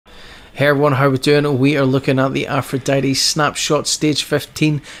Hey everyone, how we doing? We are looking at the Aphrodite Snapshot Stage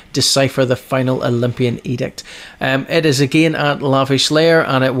 15, Decipher the Final Olympian Edict. It is again at Lavish Lair,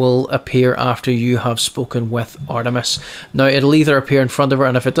 and it will appear after you have spoken with Artemis. Now, it'll either appear in front of her,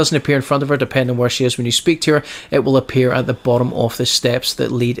 and if it doesn't appear in front of her, depending on where she is when you speak to her, it will appear at the bottom of the steps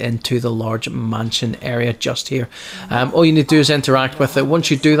that lead into the large mansion area just here. All you need to do is interact with it. Once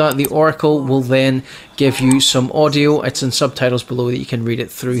you do that, the Oracle will then give you some audio. It's in subtitles below that you can read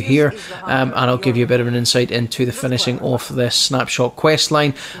it through here. And I'll give you a bit of an insight into the finishing of this Snapshot quest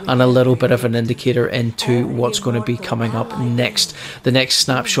line and a little bit of an indicator into what's going to be coming up next. The next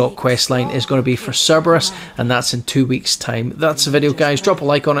Snapshot quest line is going to be for Cerberus, and that's in 2 weeks' time. That's the video, guys. Drop a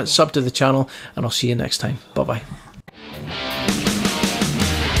like on it, sub to the channel, and I'll see you next time. Bye-bye.